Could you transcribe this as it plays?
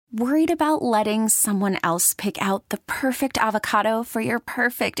Worried about letting someone else pick out the perfect avocado for your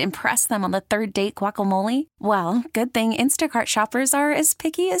perfect impress them on the third date guacamole? Well, good thing Instacart shoppers are as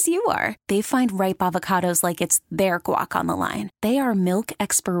picky as you are. They find ripe avocados like it's their guac on the line. They are milk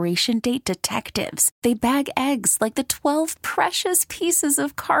expiration date detectives. They bag eggs like the 12 precious pieces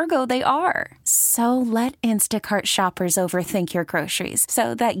of cargo they are. So let Instacart shoppers overthink your groceries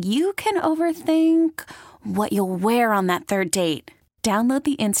so that you can overthink what you'll wear on that third date. Download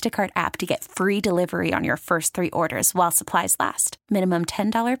the Instacart app to get free delivery on your first 3 orders while supplies last. Minimum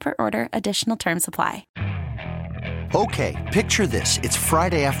 $10 per order. Additional terms apply. Okay, picture this. It's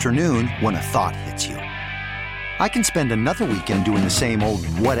Friday afternoon when a thought hits you. I can spend another weekend doing the same old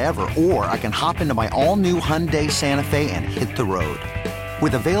whatever, or I can hop into my all-new Hyundai Santa Fe and hit the road.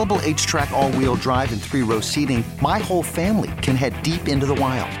 With available H-Track all-wheel drive and 3-row seating, my whole family can head deep into the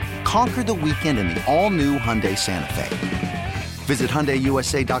wild. Conquer the weekend in the all-new Hyundai Santa Fe. Visit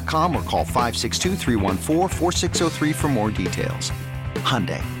HyundaiUSA.com or call 562-314-4603 for more details.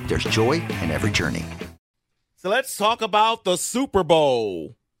 Hyundai, there's joy in every journey. So let's talk about the Super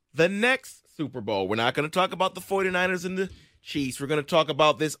Bowl. The next Super Bowl. We're not going to talk about the 49ers and the Chiefs. We're going to talk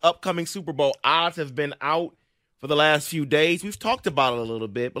about this upcoming Super Bowl. Odds have been out for the last few days. We've talked about it a little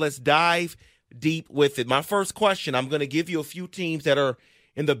bit, but let's dive deep with it. My first question, I'm going to give you a few teams that are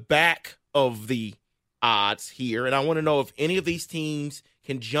in the back of the odds here, and I want to know if any of these teams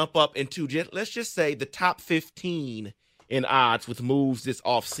can jump up into, let's just say, the top 15 in odds with moves this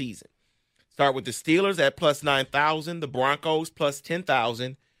offseason. Start with the Steelers at plus 9,000, the Broncos plus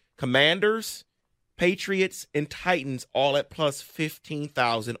 10,000, Commanders, Patriots, and Titans all at plus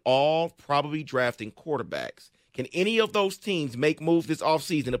 15,000, all probably drafting quarterbacks. Can any of those teams make moves this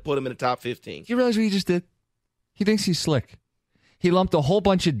offseason to put them in the top 15? You realize what he just did? He thinks he's slick. He lumped a whole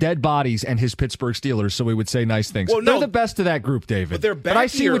bunch of dead bodies and his Pittsburgh Steelers so we would say nice things. Well, no, they're the best of that group, David. But they're back I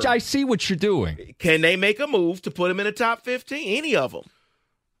see here. I see what you're doing. Can they make a move to put them in the top 15? Any of them?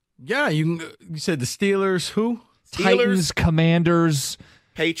 Yeah, you said the Steelers, who? Titans, Commanders,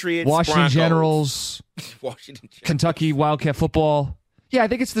 Patriots, Washington Broncos. Generals, Washington Generals. Kentucky Wildcat football. Yeah, I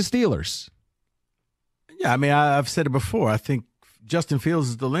think it's the Steelers. Yeah, I mean, I've said it before. I think Justin Fields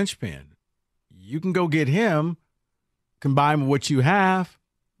is the linchpin. You can go get him, combine with what you have,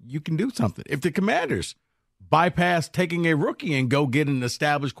 you can do something. If the Commanders bypass taking a rookie and go get an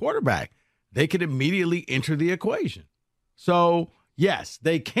established quarterback, they could immediately enter the equation. So, yes,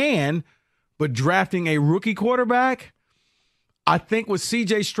 they can, but drafting a rookie quarterback, I think what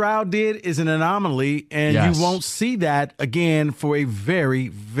C.J. Stroud did is an anomaly, and Yes. you won't see that again for a very,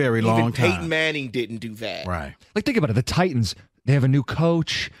 very long time. Peyton Manning didn't do that. Right. Like, think about it. The Titans, they have a new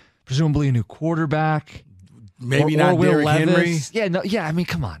coach, presumably a new quarterback. Maybe Or not Will Derrick Levis. Henry. Yeah, I mean,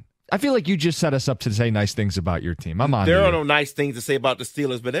 come on. I feel like you just set us up to say nice things about your team. I'm on There to are you. no nice things to say about the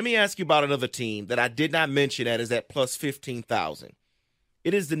Steelers, but let me ask you about another team that I did not mention that is at plus 15,000.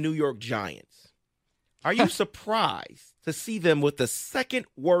 It is the New York Giants. Are you surprised to see them with the second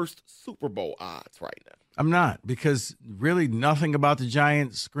worst Super Bowl odds right now? I'm not, because really nothing about the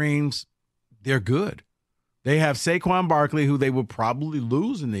Giants screams they're good. They have Saquon Barkley, who they will probably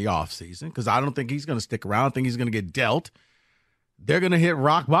lose in the offseason because I don't think he's going to stick around. I think he's going to get dealt. They're going to hit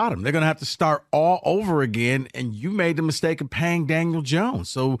rock bottom. They're going to have to start all over again, and you made the mistake of paying Daniel Jones.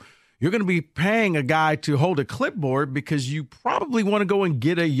 So you're going to be paying a guy to hold a clipboard because you probably want to go and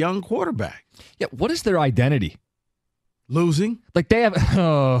get a young quarterback. Yeah, what is their identity? Losing. Like, they have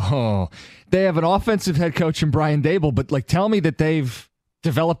they have an offensive head coach in Brian Dable, but, like, tell me that they've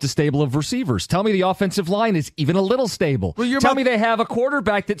developed a stable of receivers. Tell me the offensive line is even a little stable. Well, Tell me they have a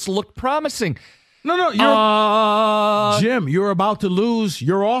quarterback that's looked promising. No, Jim, you're about to lose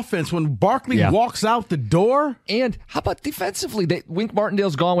your offense when Barkley walks out the door. And how about defensively? Wink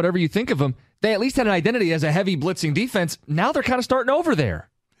Martindale's gone, whatever you think of him. They at least had an identity as a heavy blitzing defense. Now they're kind of starting over there.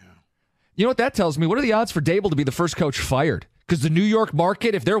 Yeah. You know what that tells me? What are the odds for Dable to be the first coach fired? Because the New York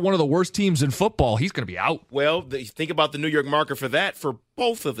market, if they're one of the worst teams in football, he's going to be out. Well, think about the New York market for that for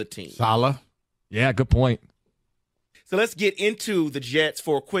both of the teams. Salah. Yeah, good point. So let's get into the Jets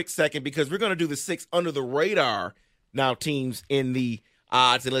for a quick second because we're going to do the 6 under the radar now teams in the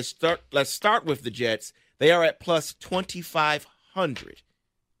odds. And let's start with the Jets. They are at plus 2,500.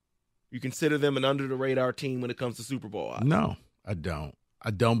 You consider them an under the radar team when it comes to Super Bowl odds? No, I don't.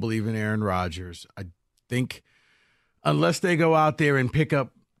 I don't believe in Aaron Rodgers. I think unless they go out there and pick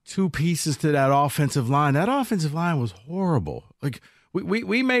up 2 pieces to that offensive line was horrible. Like,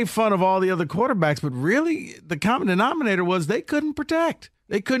 we made fun of all the other quarterbacks, but really the common denominator was they couldn't protect.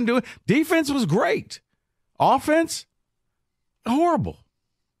 They couldn't do it. Defense was great. Offense, horrible.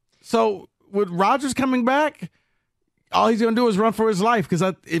 So with Rodgers coming back, all he's going to do is run for his life.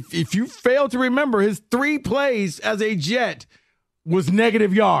 Because if you fail to remember, his 3 plays as a Jet was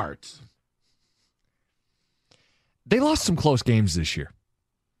negative yards. They lost some close games this year.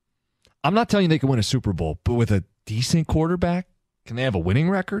 I'm not telling you they can win a Super Bowl, but with a decent quarterback, can they have a winning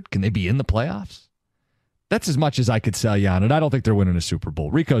record? Can they be in the playoffs? That's as much as I could sell you on it. I don't think they're winning a Super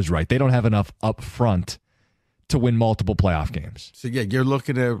Bowl. Rico's right. They don't have enough up front to win multiple playoff games. So, yeah, you're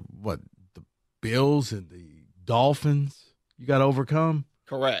looking at, the Bills and the Dolphins you got to overcome?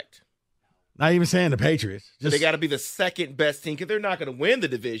 Correct. Not even saying the Patriots. They got to be the second best team because they're not going to win the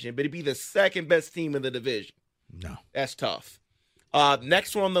division, but it'd be the second best team in the division. No. That's tough.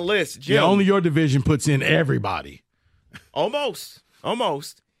 Next one on the list, Jim. Yeah, only your division puts in everybody. Almost.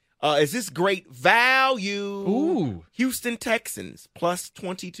 Is this great value? Ooh. Houston Texans plus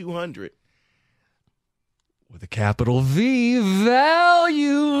 2,200. With a capital V,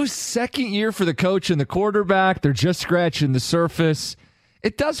 value. Second year for the coach and the quarterback. They're just scratching the surface.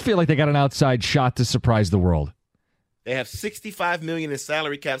 It does feel like they got an outside shot to surprise the world. They have $65 million in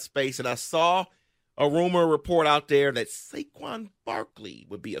salary cap space, and I saw a rumor report out there that Saquon Barkley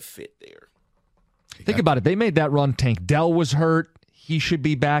would be a fit there. Think about it. They made that run. Tank Dell was hurt. He should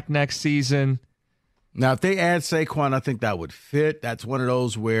be back next season. Now, if they add Saquon, I think that would fit. That's one of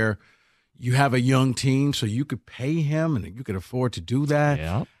those where you have a young team, so you could pay him and you could afford to do that.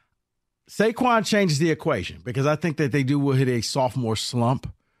 Yeah. Saquon changes the equation because I think that they will hit a sophomore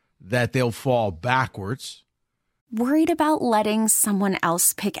slump, that they'll fall backwards. Worried about letting someone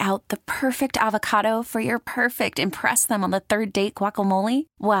else pick out the perfect avocado for your perfect impress them on the third date guacamole?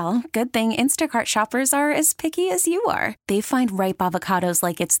 Well, good thing Instacart shoppers are as picky as you are. They find ripe avocados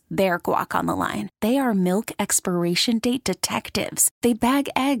like it's their guac on the line. They are milk expiration date detectives. They bag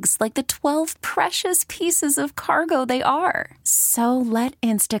eggs like the 12 precious pieces of cargo they are. So let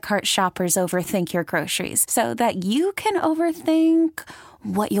Instacart shoppers overthink your groceries so that you can overthink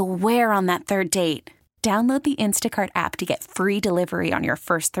what you'll wear on that third date. Download the Instacart app to get free delivery on your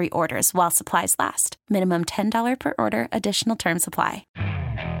first 3 orders while supplies last. Minimum $10 per order. Additional terms apply.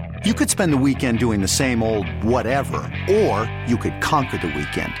 You could spend the weekend doing the same old whatever, or you could conquer the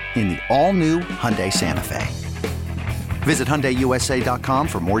weekend in the all-new Hyundai Santa Fe. Visit HyundaiUSA.com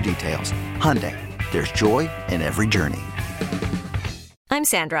for more details. Hyundai, there's joy in every journey. I'm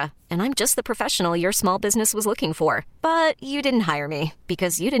Sandra, and I'm just the professional your small business was looking for. But you didn't hire me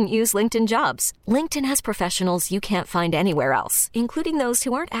because you didn't use LinkedIn Jobs. LinkedIn has professionals you can't find anywhere else, including those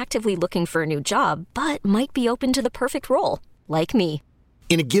who aren't actively looking for a new job, but might be open to the perfect role, like me.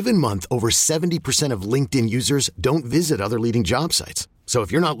 In a given month, over 70% of LinkedIn users don't visit other leading job sites. So if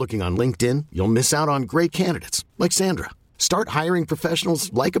you're not looking on LinkedIn, you'll miss out on great candidates like Sandra. Start hiring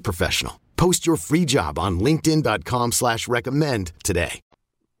professionals like a professional. Post your free job on linkedin.com/recommend today.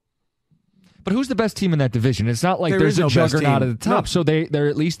 But who's the best team in that division? It's not like there's a no juggernaut at the top. No. So they're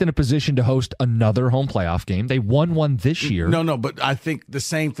at least in a position to host another home playoff game. They won one this year. No, but I think the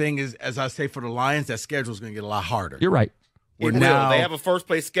same thing is, as I say for the Lions, that schedule is going to get a lot harder. You're right. It will. They have a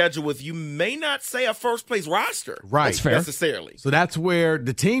first-place schedule with, you may not say a first-place roster. Right. That's fair. Necessarily. So that's where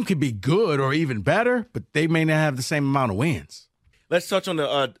the team could be good or even better, but they may not have the same amount of wins. Let's touch on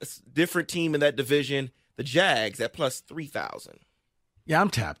the different team in that division, the Jags, at plus 3,000. Yeah, I'm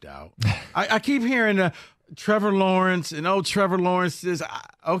tapped out. I keep hearing Trevor Lawrence, and Trevor Lawrence is,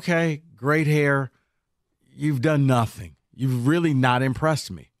 okay, great hair. You've done nothing. You've really not impressed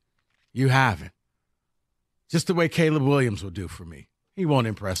me. You haven't. Just the way Caleb Williams will do for me. He won't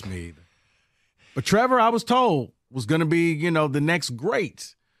impress me either. But Trevor, I was told, was going to be, the next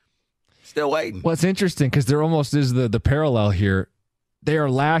great. Still waiting. Well, it's interesting because there almost is the parallel here. They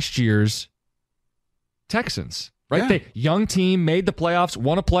are last year's Texans, right? Yeah. They young team, made the playoffs,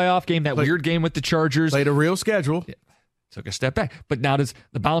 won a playoff game, weird game with the Chargers. Played a real schedule. Yeah. Took a step back. But now does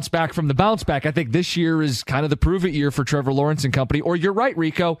the bounce back from the bounce back? I think this year is kind of the prove it year for Trevor Lawrence and company. Or you're right,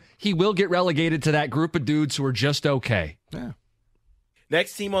 Rico. He will get relegated to that group of dudes who are just okay. Yeah.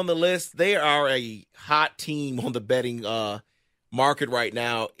 Next team on the list, they are a hot team on the betting market right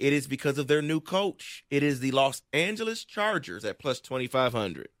now. It is because of their new coach. It is the Los Angeles Chargers at plus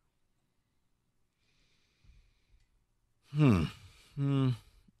 2,500.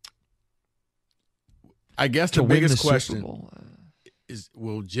 I guess the biggest question is,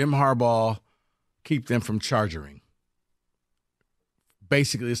 will Jim Harbaugh keep them from charging?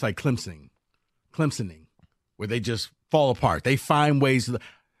 Basically, it's like Clemsoning, where they just fall apart. They find ways.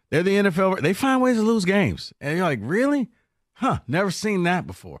 They're the NFL. They find ways to lose games. And you're like, really? Never seen that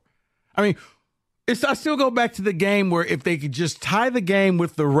before. I mean, I still go back to the game where if they could just tie the game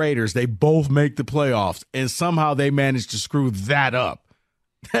with the Raiders, they both make the playoffs, and somehow they manage to screw that up.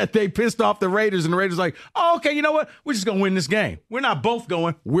 that they pissed off the Raiders, and the Raiders like, oh, okay, you know what? We're just going to win this game. We're not both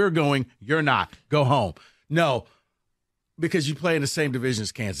going. We're going. You're not. Go home. No, because you play in the same division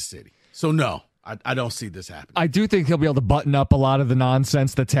as Kansas City. So, no, I don't see this happening. I do think he'll be able to button up a lot of the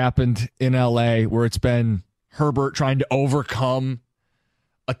nonsense that's happened in L.A., where it's been Herbert trying to overcome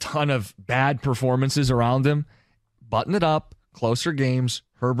a ton of bad performances around him. Button it up, closer games.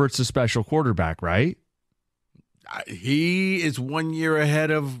 Herbert's a special quarterback, right? He is 1 year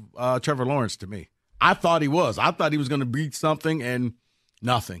ahead of Trevor Lawrence to me. I thought he was. I thought he was going to beat something and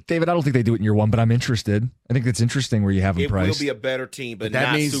nothing. David, I don't think they do it in year one, but I'm interested. I think that's interesting where you have him priced. It will be a better team, but that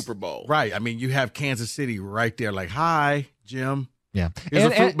not means, Super Bowl. Right. I mean, you have Kansas City right there like, hi, Jim. Yeah. Here's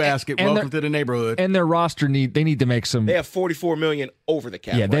a fruit basket. Welcome to the neighborhood. And their roster they need to make some. They have $44 million over the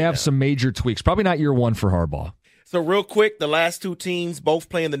cap. Yeah, they have some major tweaks. Probably not year one for Harbaugh. So real quick, the last two teams both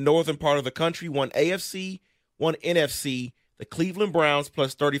play in the northern part of the country. One AFC, one NFC. The Cleveland Browns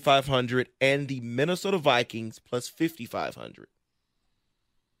plus 3,500 and the Minnesota Vikings plus 5,500.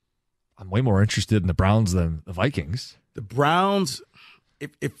 I'm way more interested in the Browns than the Vikings. The Browns,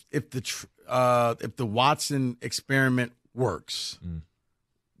 if the Watson experiment works,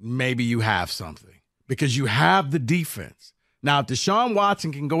 maybe you have something because you have the defense. Now, if Deshaun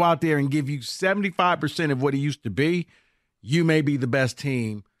Watson can go out there and give you 75% of what he used to be, you may be the best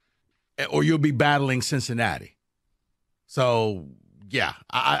team, or you'll be battling Cincinnati. So, yeah,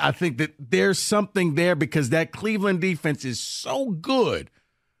 I think that there's something there because that Cleveland defense is so good.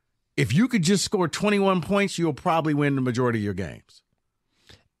 If you could just score 21 points, you'll probably win the majority of your games.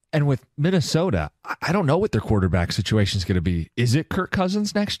 And with Minnesota, I don't know what their quarterback situation is going to be. Is it Kirk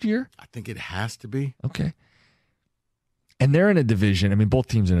Cousins next year? I think it has to be. Okay. And they're in a division. I mean, both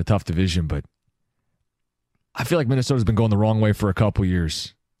teams in a tough division, but I feel like Minnesota's been going the wrong way for a couple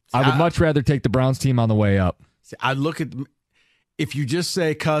years. I would much rather take the Browns team on the way up. See, I look at, if you just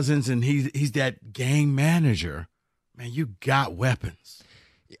say Cousins and he's that game manager, man, you got weapons.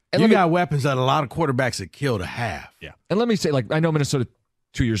 And you got weapons that a lot of quarterbacks would kill to have. Yeah. And let me say, I know Minnesota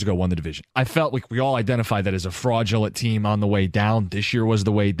 2 years ago won the division. I felt like we all identified that as a fraudulent team on the way down. This year was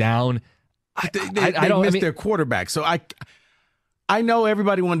the way down. They missed their quarterback. So I know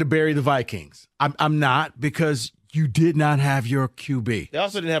everybody wanted to bury the Vikings. I'm not, because you did not have your QB. They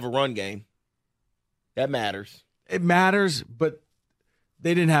also didn't have a run game. That matters. It matters, but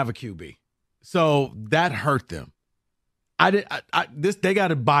they didn't have a QB. So that hurt them. They got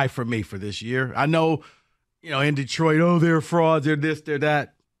to buy from me for this year. I know, in Detroit, they're frauds, they're this, they're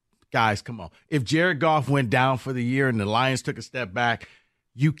that. Guys, come on. If Jared Goff went down for the year and the Lions took a step back,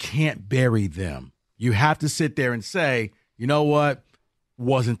 you can't bury them. You have to sit there and say, you know what?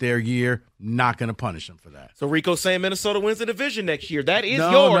 Wasn't their year. Not going to punish them for that. So Rico's saying Minnesota wins the division next year. That is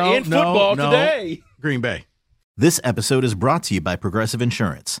in football today. Green Bay. This episode is brought to you by Progressive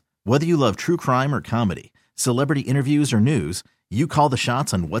Insurance. Whether you love true crime or comedy, celebrity interviews or news, you call the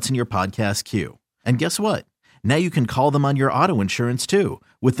shots on what's in your podcast queue. And guess what? Now you can call them on your auto insurance too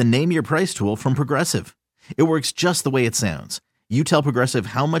with the Name Your Price tool from Progressive. It works just the way it sounds. You tell Progressive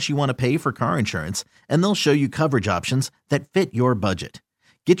how much you want to pay for car insurance, and they'll show you coverage options that fit your budget.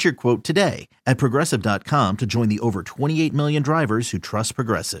 Get your quote today at Progressive.com to join the over 28 million drivers who trust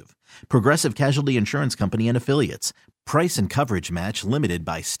Progressive. Progressive Casualty Insurance Company and Affiliates. Price and coverage match limited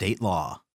by state law.